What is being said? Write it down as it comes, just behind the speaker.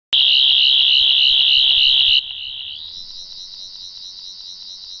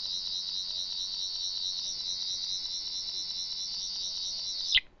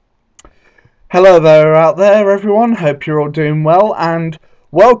Hello there out there everyone, hope you're all doing well and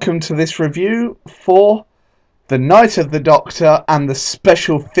welcome to this review for The Night of the Doctor and the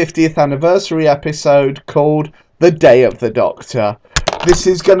special 50th anniversary episode called The Day of the Doctor. This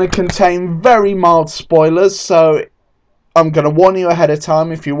is going to contain very mild spoilers, so I'm going to warn you ahead of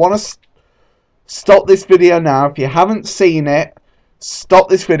time. If you want to stop this video now, if you haven't seen it, stop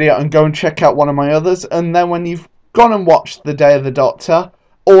this video and go and check out one of my others, and then when you've gone and watched The Day of the Doctor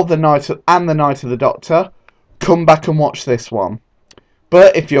or The Night of the Doctor, come back and watch this one.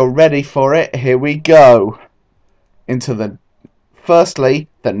 But if you're ready for it, here we go into firstly,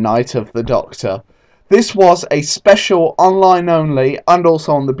 The Night of the Doctor. This was a special online only and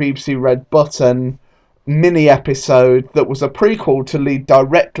also on the BBC Red Button mini episode that was a prequel to lead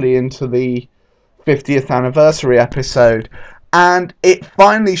directly into the 50th anniversary episode, and it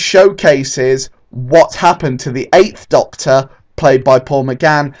finally showcases what happened to the 8th Doctor, played by Paul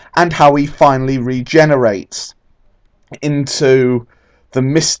McGann, and how he finally regenerates into the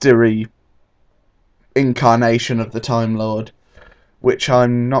mystery incarnation of the Time Lord, which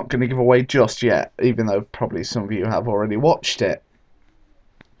I'm not going to give away just yet, even though probably some of you have already watched it.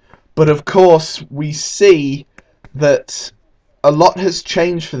 But of course we see that a lot has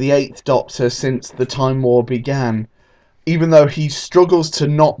changed for the 8th Doctor since the Time War began. Even though he struggles to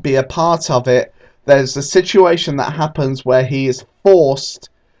not be a part of it, there's a situation that happens where he is forced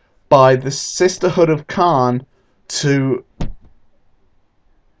by the Sisterhood of Khan to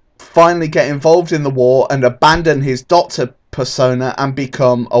finally get involved in the war and abandon his Doctor persona and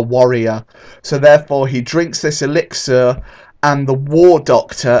become a warrior. So therefore he drinks this elixir and the War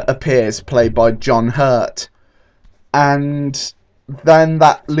Doctor appears, played by John Hurt. And then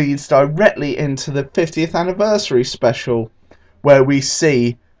that leads directly into the 50th anniversary special, where we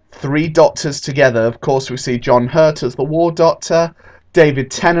see 3 Doctors together. Of course, we see John Hurt as the War Doctor, David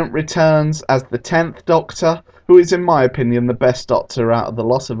Tennant returns as the 10th Doctor, who is in my opinion the best Doctor out of the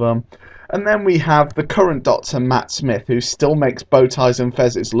lot of them. And then we have the current Doctor, Matt Smith, who still makes bow ties and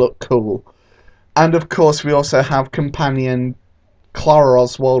fezzes look cool. And of course we also have companion Clara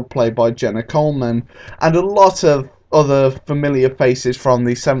Oswald, played by Jenna Coleman, and a lot of other familiar faces from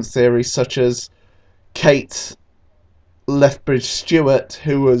the 7th series, such as Kate Lethbridge Stewart,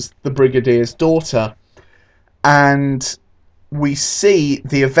 who was the Brigadier's daughter. And we see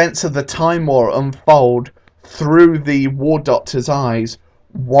the events of the Time War unfold through the War Doctor's eyes,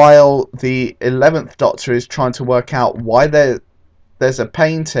 while the 11th Doctor is trying to work out why there's a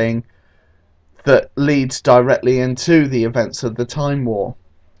painting that leads directly into the events of the Time War.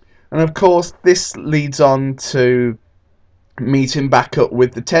 And of course this leads on to meeting back up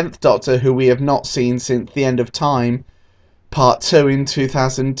with the 10th Doctor, who we have not seen since The End of Time Part 2 in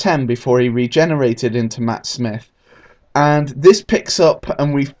 2010, before he regenerated into Matt Smith. And this picks up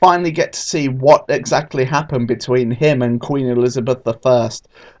and we finally get to see what exactly happened between him and Queen Elizabeth I.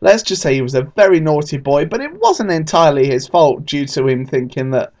 Let's just say he was a very naughty boy, but it wasn't entirely his fault, due to him thinking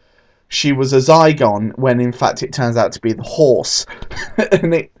that she was a Zygon, when in fact it turns out to be the horse.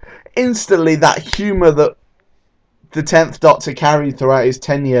 And it instantly, that humour that the 10th Doctor carried throughout his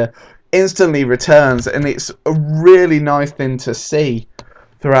tenure instantly returns, and it's a really nice thing to see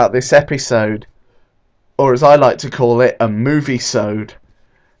throughout this episode, or as I like to call it, a movie-sode.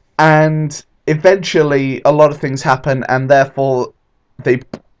 And eventually a lot of things happen, and therefore the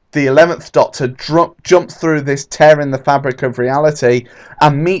 11th Doctor jumps through this tear in the fabric of reality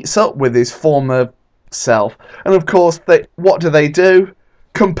and meets up with his former self. And of course, what do?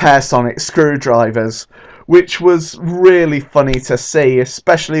 Compare sonic screwdrivers, which was really funny to see,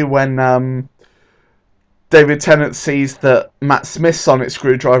 especially when David Tennant sees that Matt Smith's sonic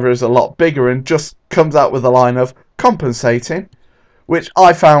screwdriver is a lot bigger and just comes out with a line of compensating, which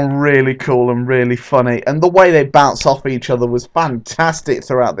I found really cool and really funny. And the way they bounce off each other was fantastic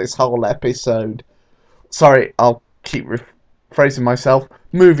throughout this whole episode. Sorry, I'll keep rephrasing myself.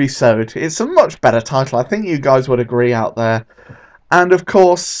 Moviesode. It's a much better title. I think you guys would agree out there. And of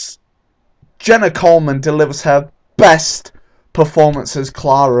course, Jenna Coleman delivers her best performance as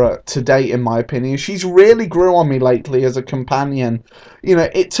Clara to date, in my opinion. She's really grew on me lately as a companion. You know,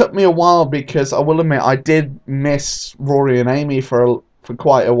 it took me a while, because I will admit I did miss Rory and Amy for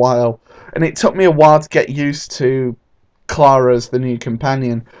quite a while, and it took me a while to get used to Clara as the new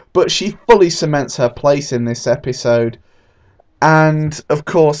companion, but she fully cements her place in this episode. And of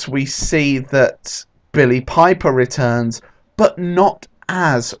course we see that Billie Piper returns, but not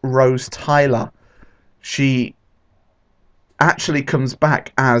as Rose Tyler. She actually comes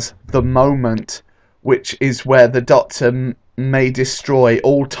back as the Moment, which is where the Doctor may destroy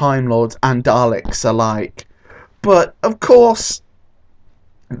all Time Lords and Daleks alike. But of course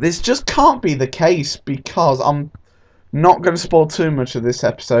This just can't be the case, because I'm not going to spoil too much of this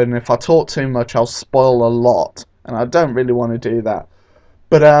episode, and if I talk too much, I'll spoil a lot, and I don't really want to do that.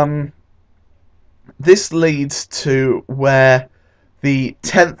 But this leads to where the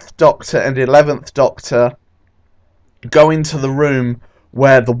 10th Doctor and 11th Doctor go into the room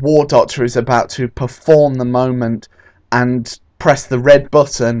where the War Doctor is about to perform the moment and press the red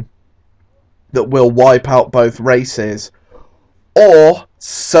button that will wipe out both races. Or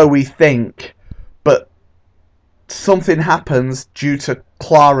so we think, but something happens due to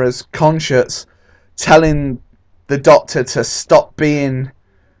Clara's conscience telling the Doctor to stop being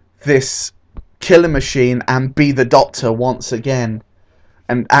this killing machine and be the Doctor once again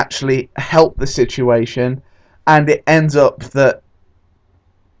and actually help the situation. And it ends up that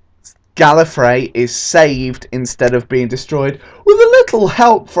Gallifrey is saved instead of being destroyed, with a little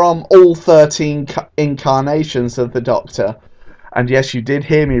help from all 13 incarnations of the Doctor. And yes, you did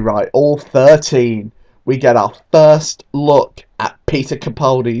hear me right, all 13. We get our first look at Peter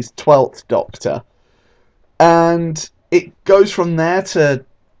Capaldi's 12th Doctor. And it goes from there to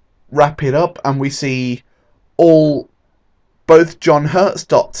wrap it up, and we see both John Hurt's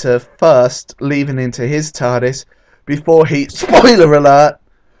Doctor first leaving into his TARDIS before he, spoiler alert,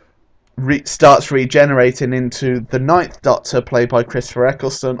 starts regenerating into the 9th Doctor, played by Christopher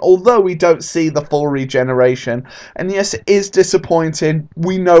Eccleston, although we don't see the full regeneration. And yes, it is disappointing.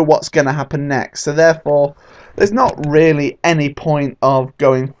 We know what's going to happen next, so therefore there's not really any point of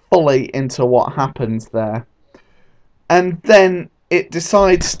going fully into what happens there. And then it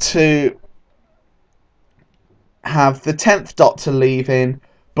decides to have the 10th Doctor leaving,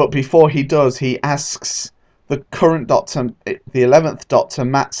 but before he does, he asks the current Doctor, the 11th Doctor,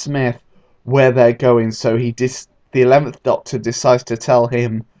 Matt Smith, where they're going. So the 11th Doctor decides to tell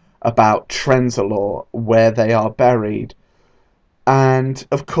him about Trenzalore, where they are buried. And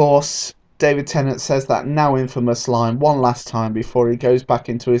of course, David Tennant says that now infamous line one last time before he goes back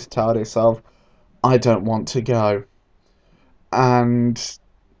into his TARDIS of, "I don't want to go." And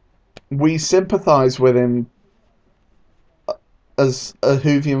we sympathise with him as a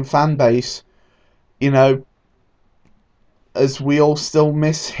Whovian fan base, you know, as we all still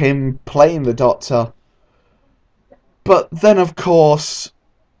miss him playing the Doctor. But then, of course,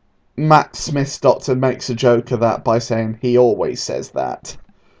 Matt Smith's Doctor makes a joke of that by saying he always says that.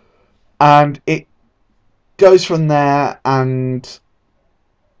 And it goes from there, and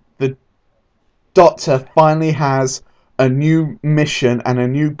the Doctor finally has a new mission and a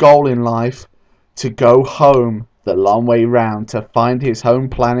new goal in life, to go home the long way round to find his home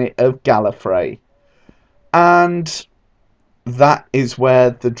planet of Gallifrey. And that is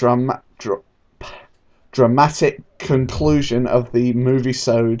where the dramatic conclusion of the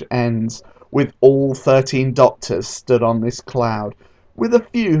Moviesode ends, with all 13 Doctors stood on this cloud, with a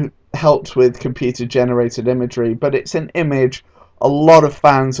few helped with computer generated imagery, but it's an image a lot of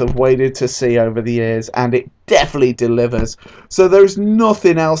fans have waited to see over the years, and it definitely delivers. So there's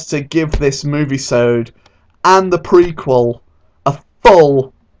nothing else to give this Moviesode and the prequel a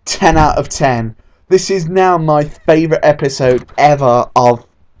full 10 out of 10. This is now my favourite episode ever of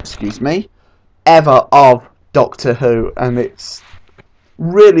Doctor Who, and it's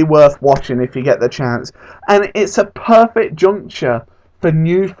really worth watching if you get the chance. And it's a perfect juncture for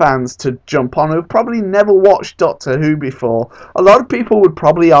new fans to jump on who've probably never watched Doctor Who before. A lot of people would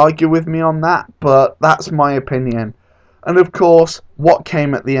probably argue with me on that, but that's my opinion. And of course, what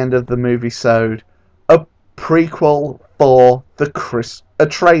came at the end of the Moviesode? A prequel for a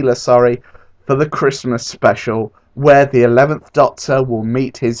trailer, for the Christmas special, where the 11th Doctor will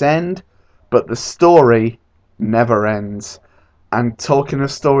meet his end, but the story never ends. And talking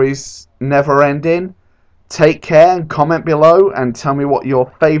of stories never ending, take care and comment below and tell me what your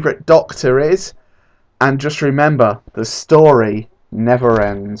favourite Doctor is. And just remember, the story never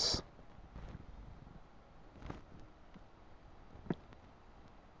ends.